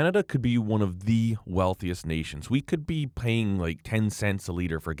 Canada could be one of the wealthiest nations. We could be paying like 10 cents a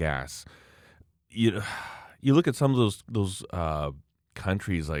liter for gas. You look at some of those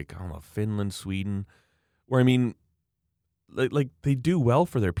countries like, I don't know, Finland, Sweden, where, I mean, like they do well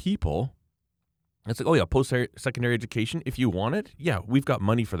for their people. It's like, oh yeah, post-secondary education, if you want it, yeah, we've got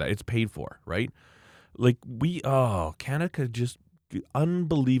money for that. It's paid for, right? Like Canada could just be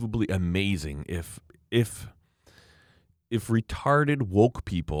unbelievably amazing if retarded woke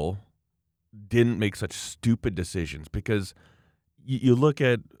people didn't make such stupid decisions. Because you look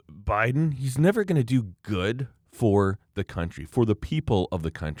at Biden, he's never going to do good for the country, for the people of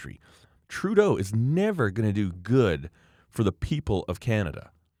the country. Trudeau is never going to do good for the people of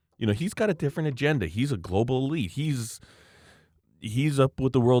Canada. You know, he's got a different agenda. He's a global elite. He's up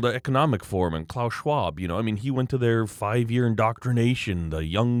with the World Economic Forum and Klaus Schwab. You know, I mean, he went to their 5-year indoctrination, the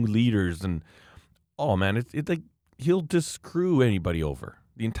young leaders, and oh man, it's like he'll just screw anybody over.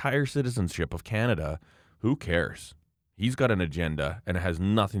 The entire citizenship of Canada, who cares? He's got an agenda, and it has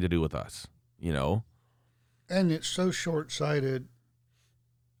nothing to do with us. You know, And it's so short-sighted.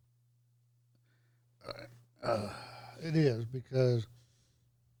 It is, because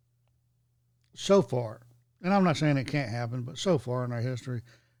so far, and I'm not saying it can't happen, but so far in our history,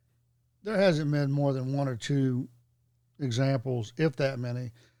 there hasn't been more than one or two examples, if that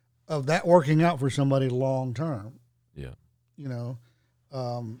many, of that working out for somebody long term. yeah, You know,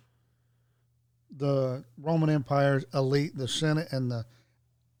 the Roman Empire's elite, the Senate and the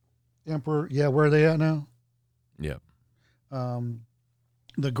Emperor, yeah, where are they at now? yeah,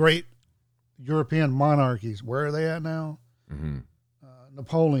 The great European monarchies, where are they at now? mm-hmm.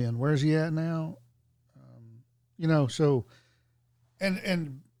 Napoleon, where's he at now? You know, so,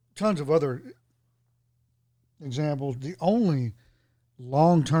 and tons of other examples. The only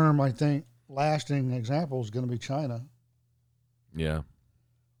long-term, I think, lasting example is going to be China, yeah,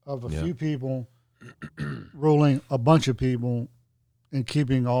 of a Yeah. few people ruling a bunch of people and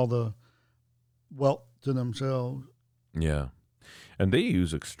keeping all the wealth to themselves. yeah. And they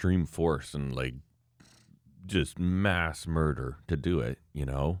use extreme force and like just mass murder to do it. You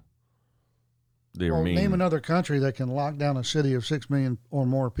know, they Well, remain. name another country that can lock down a city of 6 million or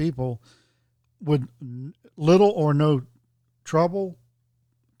more people with little or no trouble,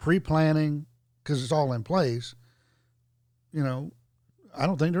 pre-planning, because it's all in place. You know, I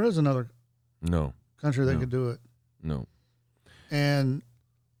don't think there is another No, country that No. could do it. no. And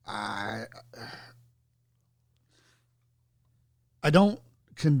I don't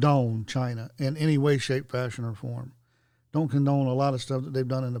condone China in any way, shape, fashion, or form. Don't condone a lot of stuff that they've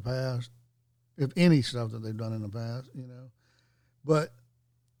done in the past. if any stuff that they've done in the past, But,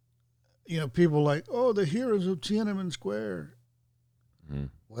 people like, oh, the heroes of Tiananmen Square. Mm.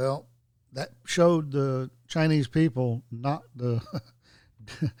 Well, that showed the Chinese people not the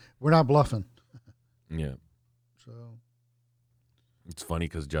we're not bluffing. Yeah. So It's funny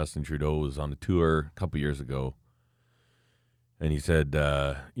because Justin Trudeau was on a tour a couple years ago, and he said,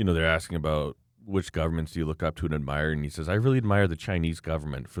 they're asking about which governments do you look up to and admire, and he says, I really admire the Chinese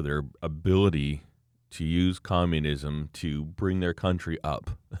government for their ability to use communism to bring their country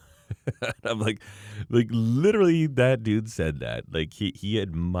up. I'm like literally that dude said that. Like he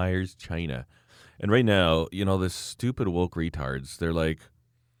admires China. And right now, this stupid woke retards, they're like,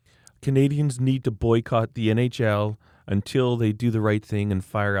 Canadians need to boycott the NHL until they do the right thing and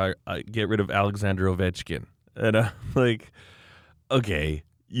get rid of Alexander Ovechkin. And I'm like, okay,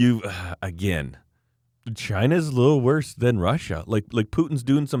 again, China's a little worse than Russia. Like Putin's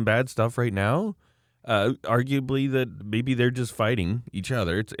doing some bad stuff right now. Arguably that maybe they're just fighting each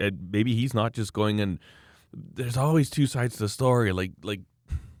other. Maybe he's not just going and there's always two sides to the story. Like,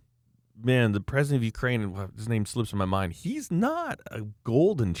 man, the president of Ukraine, his name slips in my mind. He's not a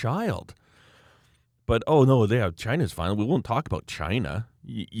golden child. But, oh, no, China's fine. We won't talk about China.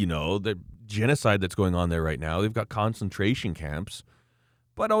 The genocide that's going on there right now. They've got concentration camps.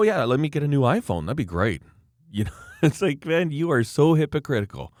 But, oh, yeah, let me get a new iPhone. That'd be great. It's like, man, you are so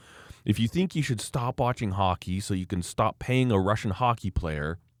hypocritical. If you think you should stop watching hockey so you can stop paying a Russian hockey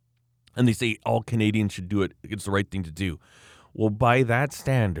player, and they say all Canadians should do it, it's the right thing to do. Well, by that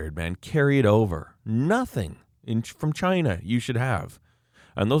standard, man, carry it over. Nothing from China you should have.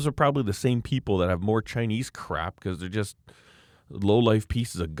 And those are probably the same people that have more Chinese crap because they're just low-life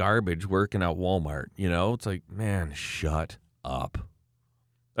pieces of garbage working at Walmart. It's like, man, shut up.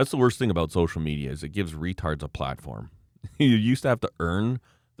 That's the worst thing about social media is it gives retards a platform. You used to have to earn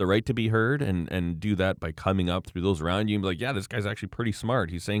the right to be heard and do that by coming up through those around you and be like, yeah, this guy's actually pretty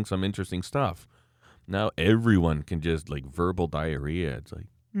smart. He's saying some interesting stuff. Now everyone can just verbal diarrhea. It's like,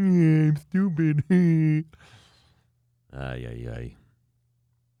 I'm stupid. Ay.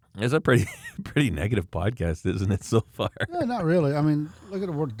 It's a pretty negative podcast, isn't it, so far? Yeah, not really. I mean, look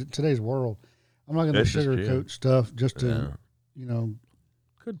at today's world. I'm not going to sugarcoat stuff just to,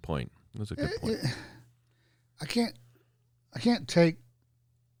 Good point. That's a good point. I can't take.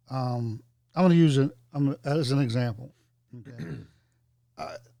 I'm going to use it as an example. Okay.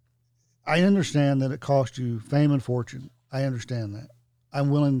 I understand that it cost you fame and fortune. I understand that. I'm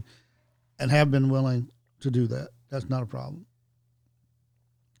willing and have been willing to do that. That's not a problem.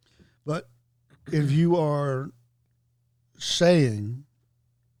 But if you are saying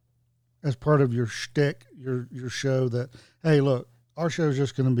as part of your shtick, your show that, hey, look, our show is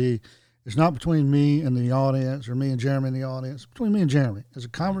just going to be, it's not between me and the audience or me and Jeremy and the audience. It's between me and Jeremy. It's a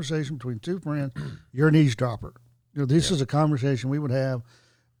conversation between two friends. You're an eavesdropper. This is a conversation we would have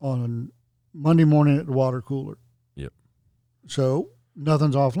on Monday morning at the water cooler. Yep. So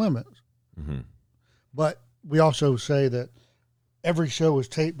nothing's off limits. Mm-hmm. But we also say that every show is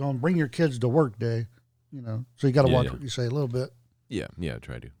taped on Bring Your Kids to Work Day, so you got to watch what you say a little bit. Yeah,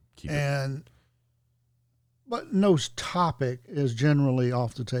 try to keep it. But no topic is generally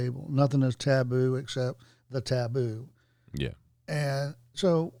off the table. Nothing is taboo except the taboo. Yeah. And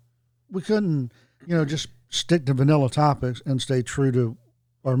so we couldn't, just stick to vanilla topics and stay true to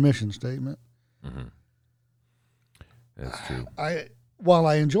our mission statement. Mm-hmm. That's true. While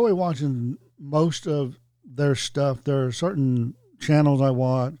I enjoy watching most of their stuff, there are certain channels I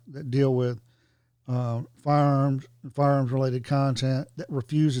watch that deal with firearms and firearms-related content that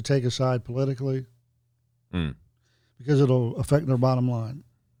refuse to take a side politically because it'll affect their bottom line.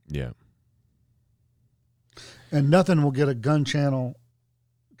 Yeah. And nothing will get a gun channel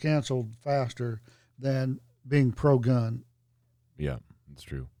canceled faster than being pro-gun. Yeah, that's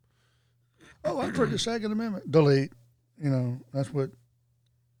true. Oh, I'm for the Second Amendment. Delete. That's what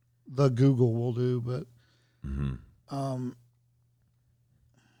the Google will do, but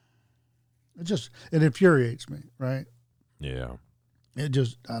it infuriates me, right? Yeah. I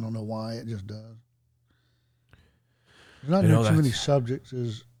don't know why, it just does. There's not too many subjects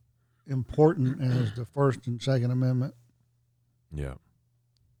as important as the First and Second Amendment. Yeah.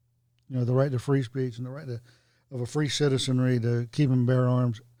 The right to free speech and the right of a free citizenry to keep and bear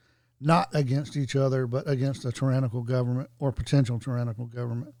arms, not against each other, but against a tyrannical government or potential tyrannical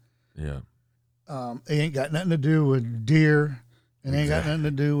government. Yeah. It ain't got nothing to do with deer. It ain't got nothing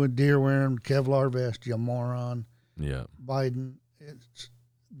to do with deer wearing Kevlar vest, you moron. Yeah. Biden. It's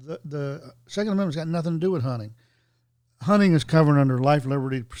the Second Amendment's got nothing to do with hunting. Hunting is covered under life,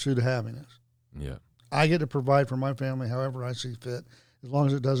 liberty, pursuit of happiness. Yeah. I get to provide for my family however I see fit, as long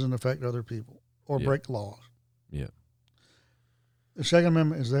as it doesn't affect other people. or Yeah. break laws. Yeah. The Second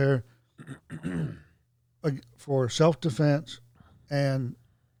Amendment is there for self-defense and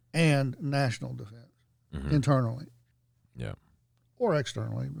national defense, Mhm. internally Yeah. or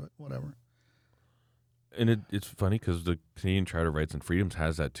externally, but whatever. And it's funny because the Canadian Charter of Rights and Freedoms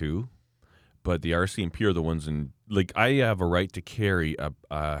has that too, but the RCMP are the ones like I have a right to carry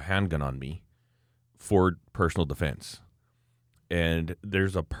a handgun on me for personal defense. And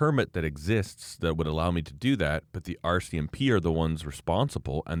there's a permit that exists that would allow me to do that, but the RCMP are the ones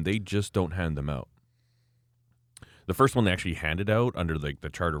responsible, and they just don't hand them out. The first one they actually handed out under like the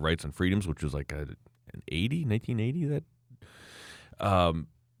Charter of Rights and Freedoms, which was like an 1980 that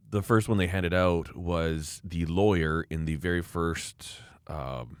the first one they handed out was the lawyer in the very first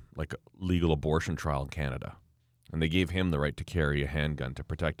like legal abortion trial in Canada. And they gave him the right to carry a handgun to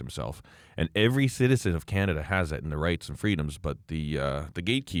protect himself. And every citizen of Canada has that in the rights and freedoms, but the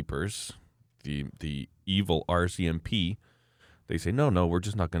gatekeepers, the evil RCMP, they say, no, we're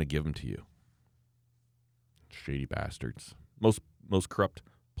just not going to give them to you. Shady bastards. Most corrupt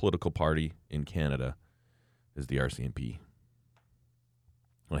political party in Canada is the RCMP.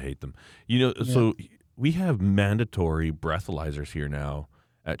 I hate them. So we have mandatory breathalyzers here now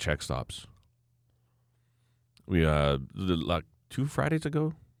at check stops. We like 3 Fridays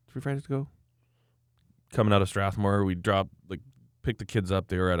ago, coming out of Strathmore, we picked the kids up.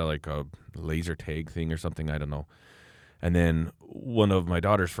 They were at a laser tag thing or something, I don't know. And then one of my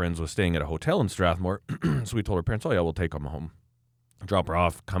daughter's friends was staying at a hotel in Strathmore, so we told her parents, "Oh yeah, we'll take them home, drop her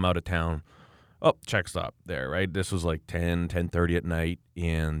off, come out of town." Oh, check stop there, right? This was like 10:30 at night,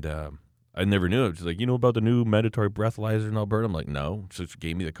 and I never knew it. She's like, "You know about the new mandatory breathalyzer in Alberta?" I'm like, "No." She just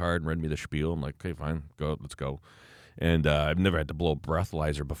gave me the card and read me the spiel. I'm like, "Okay, fine, let's go." And I've never had to blow a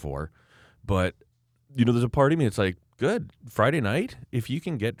breathalyzer before, but there's a part of me. It's like, good Friday night. If you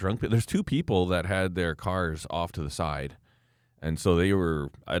can get drunk, there's 2 people that had their cars off to the side, and so they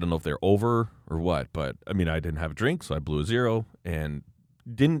were. I don't know if they're over or what, but I mean, I didn't have a drink, so I blew a 0 and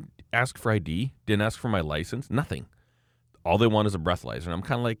didn't ask for ID, didn't ask for my license, nothing. All they want is a breathalyzer, and I'm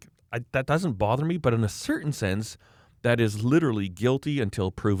kind of like, that doesn't bother me, but in a certain sense, that is literally guilty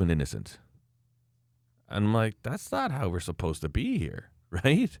until proven innocent. And I'm like, that's not how we're supposed to be here,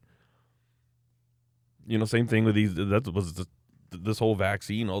 right? Same thing with these. That was this whole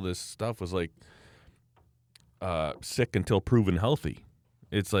vaccine, all this stuff was like sick until proven healthy.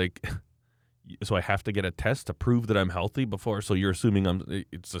 It's like, so I have to get a test to prove that I'm healthy before. So you're assuming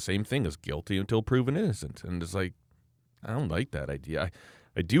it's the same thing as guilty until proven innocent. And it's like, I don't like that idea.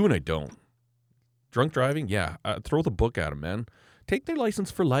 I do and I don't. Drunk driving, yeah. Throw the book at them, man. Take their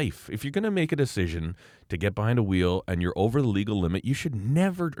license for life. If you're going to make a decision to get behind a wheel and you're over the legal limit, you should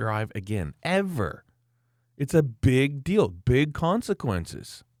never drive again, ever. It's a big deal, big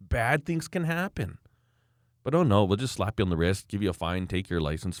consequences. Bad things can happen. But oh no, we'll just slap you on the wrist, give you a fine, take your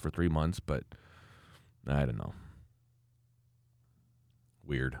license for 3 months, but I don't know.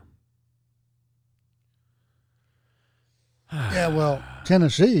 Weird. Yeah, well,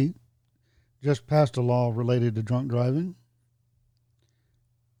 Tennessee just passed a law related to drunk driving.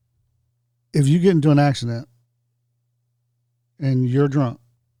 If you get into an accident and you're drunk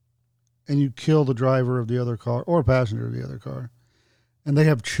and you kill the driver of the other car or passenger of the other car and they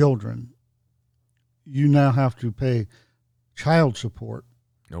have children, you now have to pay child support.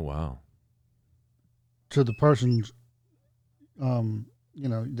 Oh, wow. To the person's,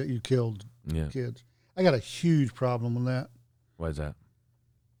 that you killed kids. I got a huge problem with that. Why is that?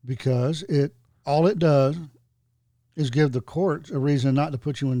 Because all it does is give the courts a reason not to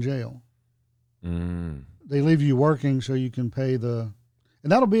put you in jail. Mm. They leave you working so you can pay and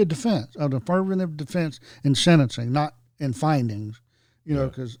that'll be a defense, an affirmative defense in sentencing, not in findings.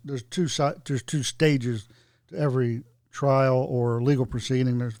 Because there's two stages to every trial or legal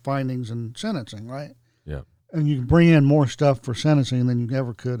proceeding. There's findings and sentencing, right? Yeah. And you can bring in more stuff for sentencing than you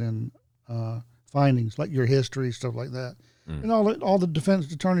ever could in findings, like your history, stuff like that. Mm. And all the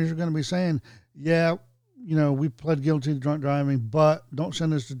defense attorneys are going to be saying, yeah, we pled guilty to drunk driving, but don't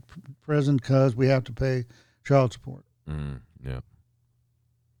send us to prison because we have to pay child support. Yeah.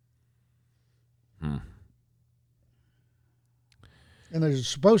 And there's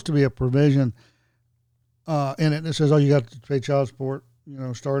supposed to be a provision in it that says, you got to pay child support,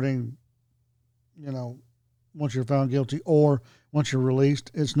 starting, once you're found guilty or once you're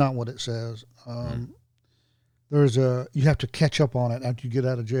released. It's not what it says. You have to catch up on it after you get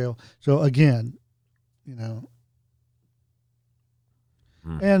out of jail. So again,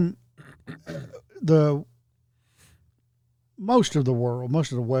 and most of the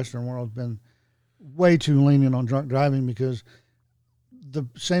Western world has been way too lenient on drunk driving because the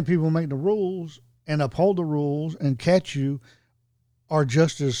same people who make the rules and uphold the rules and catch you are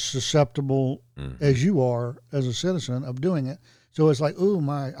just as susceptible as you are as a citizen of doing it. So it's like, ooh,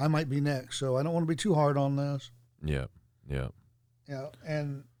 I might be next. So I don't want to be too hard on this. Yeah.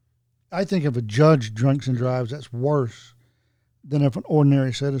 And I think if a judge drinks and drives, that's worse than if an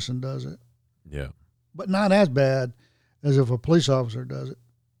ordinary citizen does it. Yeah. But not as bad as if a police officer does it.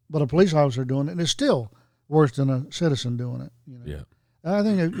 But a police officer doing it is still worse than a citizen doing it. Yeah. And I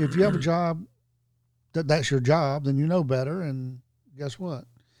think if you have a job, that's your job, then you know better. And guess what?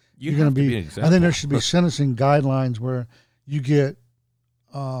 You're going to to be an example. I think there should be sentencing guidelines where you get,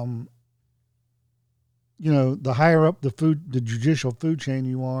 the higher up the judicial food chain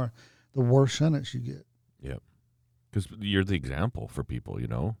you are, the worse sentence you get. Yeah. Because you're the example for people,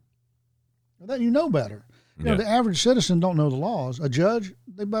 Then you know better. The average citizen don't know the laws. A judge,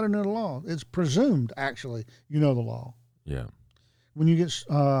 they better know the law. It's presumed, actually, you know the law. Yeah. When you get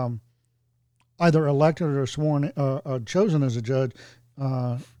either elected or sworn, chosen as a judge,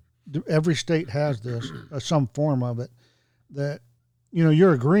 every state has this, some form of it, that,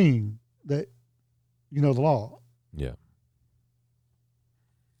 you're agreeing that you know the law. Yeah.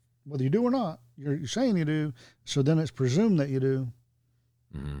 Whether you do or not, you're saying you do, so then it's presumed that you do.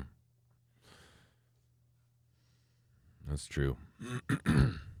 Mm-hmm. That's true.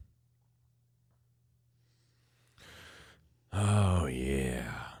 Oh,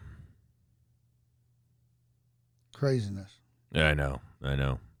 yeah. Craziness. Yeah, I know.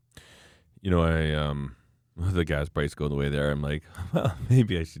 The gas price going the way there, I'm like, well,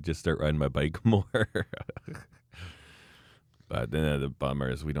 maybe I should just start riding my bike more. But then the bummer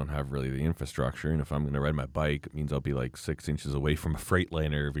is we don't have really the infrastructure, and if I'm going to ride my bike, it means I'll be like 6 inches away from a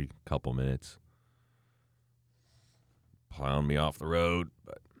Freightliner every couple minutes. Plowing me off the road,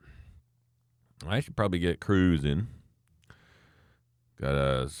 but I should probably get cruising.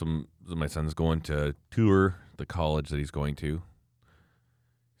 Got my son's going to tour the college that he's going to.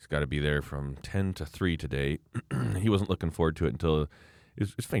 He's got to be there from 10 to 3 today. He wasn't looking forward to it until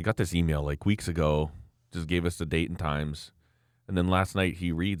it's funny. He got this email like weeks ago, just gave us the date and times, and then last night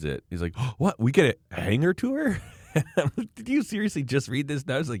he reads it. He's like, oh, "What? We get a hangar tour? Did you seriously just read this?"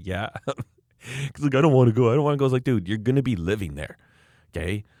 And I was like, "Yeah." Because I don't want to go. I was like, dude, you're going to be living there,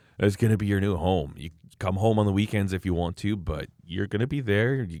 okay? It's going to be your new home. You come home on the weekends if you want to, but you're going to be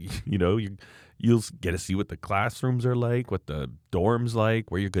there. You'll get to see what the classrooms are like, what the dorms like,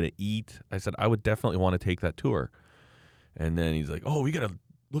 where you're going to eat. I said, I would definitely want to take that tour. And then he's like, oh, we got to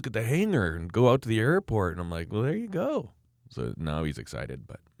look at the hangar and go out to the airport. And I'm like, well, there you go. So now he's excited,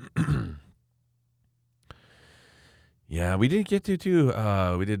 but... Yeah, we did get to too.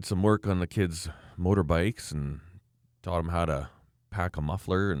 We did some work on the kids' motorbikes and taught them how to pack a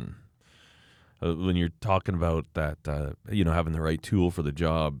muffler. And when you're talking about that, having the right tool for the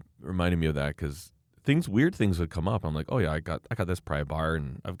job, reminded me of that because weird things would come up. I'm like, oh yeah, I got this pry bar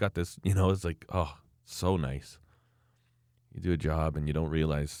and I've got this. It's like, oh, so nice. You do a job and you don't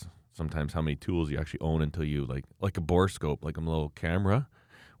realize sometimes how many tools you actually own until you like a borescope, like a little camera.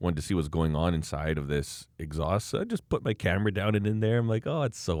 Wanted to see what's going on inside of this exhaust. So I just put my camera down and in there. I'm like, oh,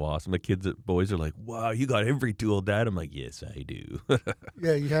 it's so awesome. My boys are like, wow, you got every tool, Dad. I'm like, yes, I do.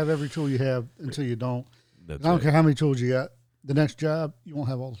 Yeah, you have every tool you have until you don't. I don't Right. care how many tools you got. The next job, you won't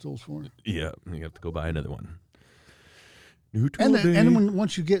have all the tools for it. Yeah, you have to go buy another one. New tool And day.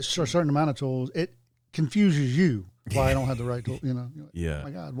 once you get a certain amount of tools, it confuses you why I don't have the right tool. You're like, Yeah. oh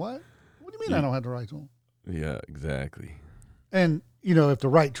my God, what? What do you mean I don't have the right tool? Yeah, exactly. And, if the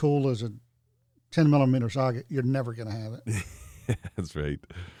right tool is a 10 millimeter socket, you're never going to have it. That's right.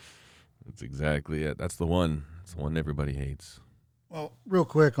 That's exactly it. That's the one. It's the one everybody hates. Well, real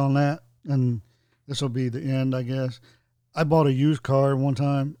quick on that, and this will be the end, I guess. I bought a used car one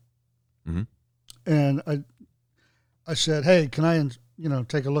time, and I said, hey, can I,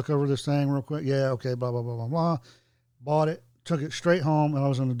 take a look over this thing real quick? Yeah, okay, blah, blah, blah, blah, blah. Bought it, took it straight home, and I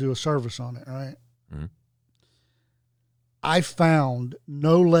was going to do a service on it, right? Mm-hmm. I found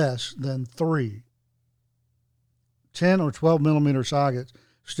no less than 3 10 or 12 millimeter sockets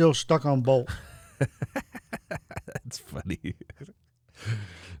still stuck on bolts. That's funny.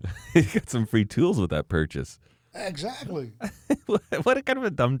 You got some free tools with that purchase. Exactly. What kind of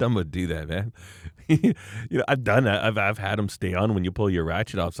a dum-dum would do that, man? I've done that. I've had them stay on when you pull your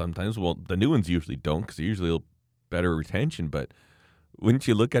ratchet off sometimes. Well, the new ones usually don't because they're usually better retention. But wouldn't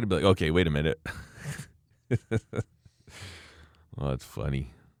you look at it and be like, okay, wait a minute. Oh, that's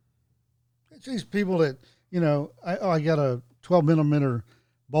funny. It's these people that, I got a 12 millimeter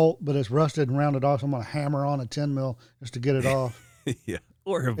bolt, but it's rusted and rounded off. So I'm going to hammer on a 10 mil just to get it off. Yeah.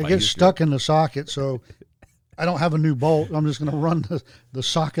 Or it gets stuck in the socket. So I don't have a new bolt. I'm just going to run the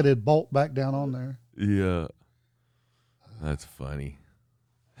socketed bolt back down on there. Yeah. That's funny.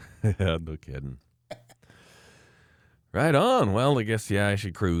 Yeah, no kidding. Right on. Well, I guess, I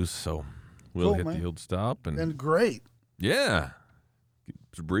should cruise, so we'll Cool, hit man. the old stop. And great. Yeah.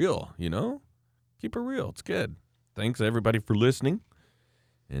 It's real, Keep it real. It's good. Thanks, everybody, for listening.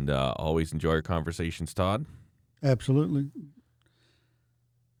 And always enjoy our conversations, Todd. Absolutely.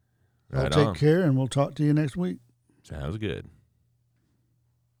 Right I'll on. take care, and we'll talk to you next week. Sounds good.